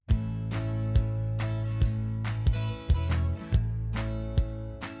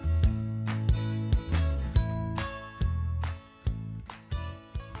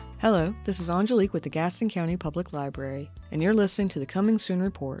Hello, this is Angelique with the Gaston County Public Library, and you're listening to the Coming Soon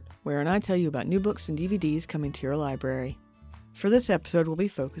Report, wherein I tell you about new books and DVDs coming to your library. For this episode, we'll be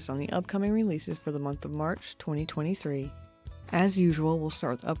focused on the upcoming releases for the month of March 2023. As usual, we'll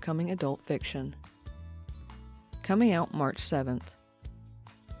start with upcoming adult fiction. Coming out March 7th.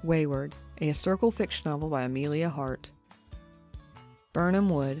 Wayward, a historical fiction novel by Amelia Hart. Birnam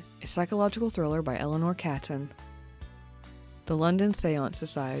Wood, a psychological thriller by Eleanor Catton. The London Seance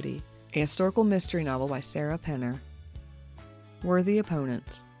Society, a historical mystery novel by Sarah Penner. Worthy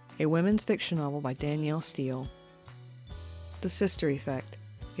Opponents, a women's fiction novel by Danielle Steele. The Sister Effect,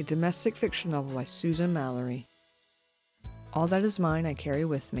 a domestic fiction novel by Susan Mallory. All That Is Mine I Carry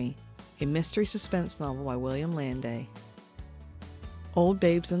With Me, a mystery suspense novel by William Landay. Old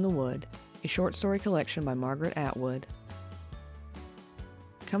Babes in the Wood, a short story collection by Margaret Atwood.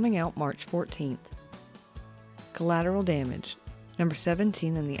 Coming out March 14th. Collateral Damage, number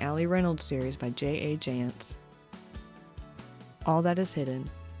 17 in the Allie Reynolds series by J.A. Jantz. All That Is Hidden,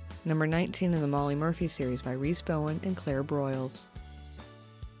 number 19 in the Molly Murphy series by Rhys Bowen and Claire Broyles.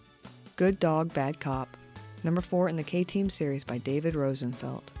 Good Dog, Bad Cop, number 4 in the K-Team series by David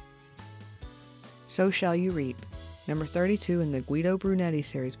Rosenfeld. So Shall You Reap, number 32 in the Guido Brunetti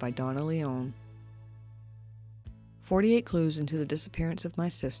series by Donna Leone. 48 Clues into the Disappearance of My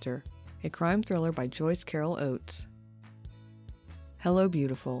Sister, a crime thriller by Joyce Carol Oates. Hello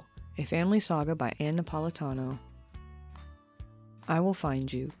Beautiful, a family saga by Ann Napolitano. I Will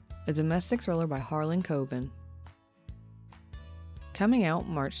Find You, a domestic thriller by Harlan Coben. Coming out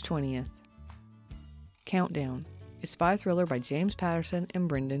March 20th. Countdown, a spy thriller by James Patterson and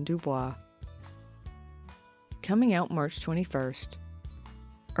Brendan Dubois. Coming out March 21st.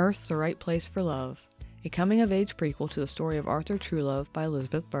 Earth's the Right Place for Love, a coming-of-age prequel to the story of Arthur Trulove by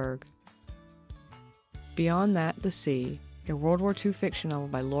Elizabeth Berg. Beyond That, the Sea, a World War II fiction novel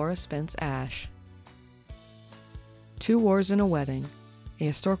by Laura Spence Ash. Two Wars and a Wedding, a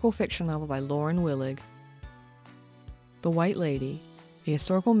historical fiction novel by Lauren Willig. The White Lady, a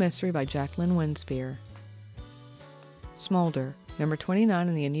historical mystery by Jacqueline Winspear. Smolder, number 29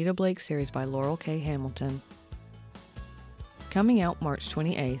 in the Anita Blake series by Laurel K. Hamilton. Coming out March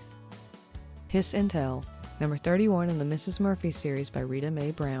 28th. Hiss and Tell, number 31 in the Mrs. Murphy series by Rita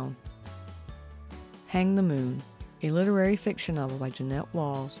Mae Brown. Hang the Moon, a literary fiction novel by Jeanette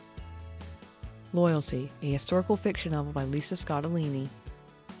Walls. Loyalty, a historical fiction novel by Lisa Scottolini.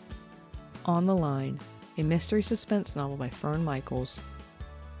 On the Line, a mystery suspense novel by Fern Michaels.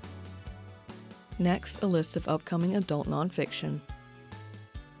 Next, a list of upcoming adult nonfiction.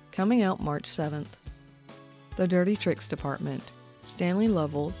 Coming out March 7th. The Dirty Tricks Department, Stanley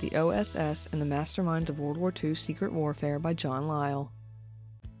Lovell, the OSS and the Masterminds of World War II Secret Warfare by John Lyle.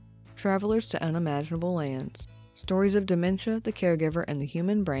 Travelers to Unimaginable Lands, Stories of Dementia, the Caregiver, and the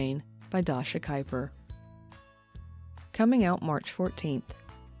Human Brain by Dasha Kuiper. Coming out March 14th.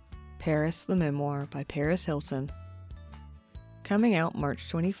 Paris, the Memoir by Paris Hilton. Coming out March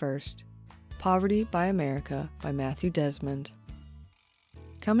 21st. Poverty by America by Matthew Desmond.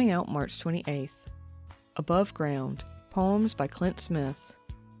 Coming out March 28th. Above Ground, Poems by Clint Smith.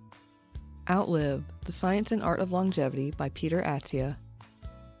 Outlive, The Science and Art of Longevity by Peter Attia.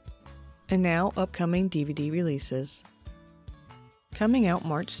 And now, upcoming DVD releases. Coming out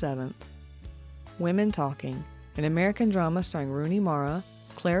March 7th. Women Talking, an American drama starring Rooney Mara,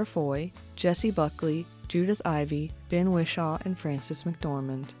 Claire Foy, Jessie Buckley, Judith Ivey, Ben Whishaw, and Frances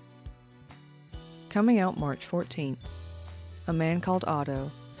McDormand. Coming out March 14th. A Man Called Otto,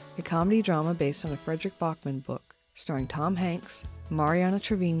 a comedy drama based on a Frederick Bachman book, starring Tom Hanks, Mariana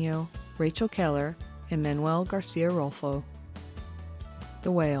Trevino, Rachel Keller, and Manuel Garcia Rolfo.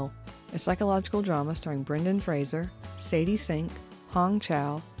 The Whale, a psychological drama starring Brendan Fraser, Sadie Sink, Hong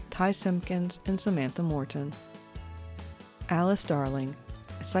Chow, Ty Simpkins, and Samantha Morton. Alice Darling,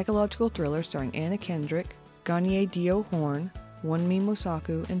 a psychological thriller starring Anna Kendrick, Ganye Dio Horn, Wunmi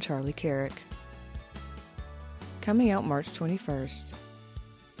Mosaku, and Charlie Carrick. Coming out March 21st.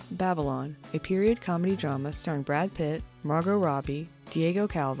 Babylon, a period comedy drama starring Brad Pitt, Margot Robbie, Diego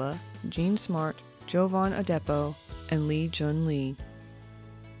Calva, Jean Smart, Jovan Adepo, and Lee Jun Lee.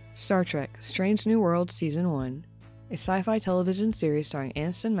 Star Trek: Strange New Worlds Season 1, a sci-fi television series starring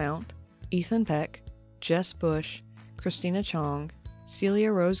Aniston Mount, Ethan Peck, Jess Bush, Christina Chong,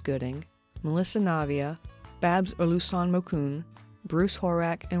 Celia Rose Gooding, Melissa Navia, Babs Olusan Mokun, Bruce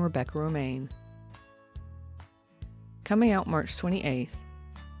Horak, and Rebecca Romaine. Coming out March 28th.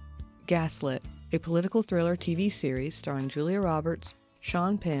 Gaslit, a political thriller TV series starring Julia Roberts,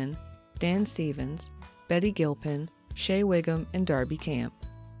 Sean Penn, Dan Stevens, Betty Gilpin, Shea Wiggum, and Darby Camp.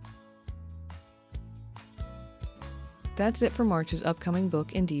 That's it for March's upcoming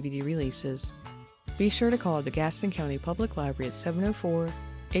book and DVD releases. Be sure to call the Gaston County Public Library at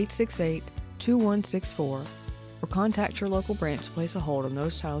 704-868-2164 or contact your local branch to place a hold on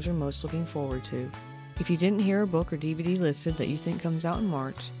those titles you're most looking forward to. If you didn't hear a book or DVD listed that you think comes out in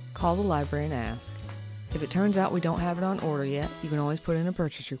March, call the library and ask. If it turns out we don't have it on order yet, you can always put in a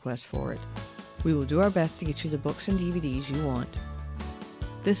purchase request for it. We will do our best to get you the books and DVDs you want.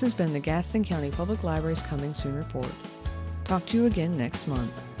 This has been the Gaston County Public Library's Coming Soon Report. Talk to you again next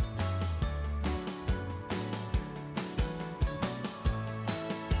month.